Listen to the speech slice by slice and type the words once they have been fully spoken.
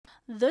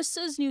This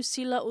is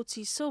Niusila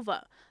Uti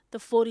Silva, the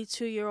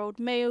 42-year-old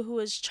male who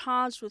is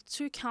charged with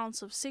 2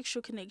 counts of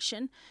sexual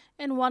connection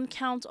and 1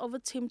 count of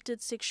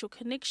attempted sexual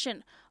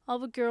connection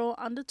of a girl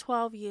under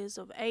 12 years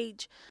of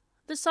age.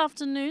 This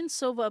afternoon,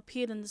 Silva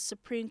appeared in the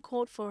Supreme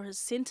Court for his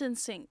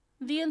sentencing.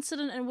 The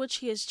incident in which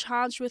he is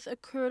charged with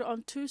occurred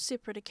on 2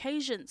 separate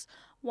occasions,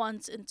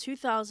 once in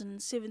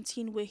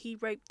 2017 where he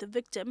raped the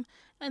victim,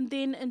 and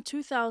then in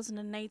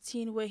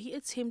 2018 where he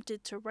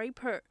attempted to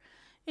rape her.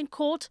 In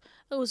court,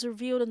 it was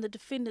revealed in the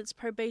defendant's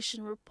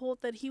probation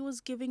report that he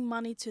was giving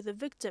money to the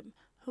victim,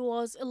 who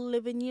was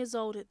 11 years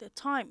old at the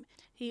time.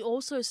 He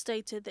also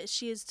stated that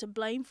she is to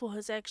blame for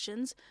his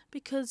actions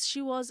because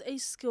she was a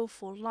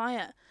skillful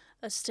liar,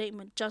 a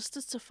statement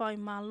Justice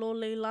Tafaoimalo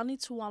Leilani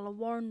Tuala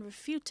Warren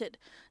refuted,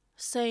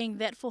 saying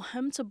that for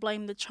him to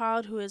blame the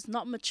child who is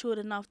not matured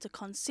enough to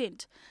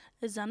consent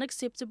is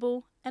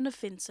unacceptable and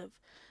offensive.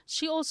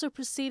 She also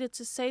proceeded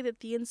to say that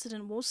the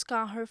incident will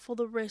scar her for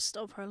the rest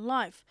of her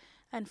life,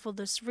 and for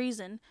this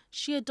reason,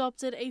 she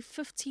adopted a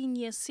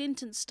 15-year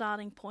sentence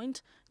starting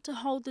point to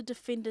hold the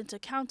defendant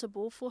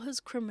accountable for his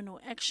criminal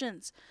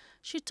actions.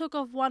 She took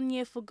off 1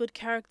 year for good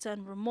character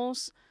and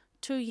remorse,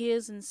 2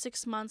 years and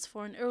 6 months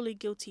for an early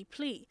guilty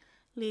plea,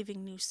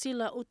 leaving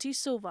Niusila Uti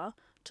Silva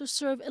to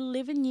serve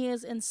 11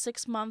 years and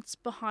 6 months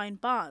behind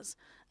bars,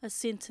 a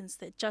sentence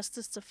that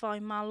Justice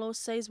Tafaoimalo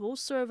says will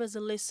serve as a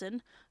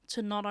lesson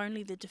to not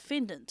only the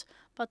defendant,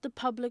 but the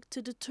public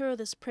to deter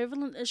this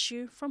prevalent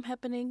issue from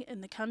happening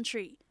in the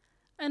country.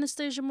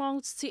 Anastasia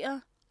Mong,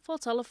 for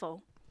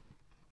Talafo.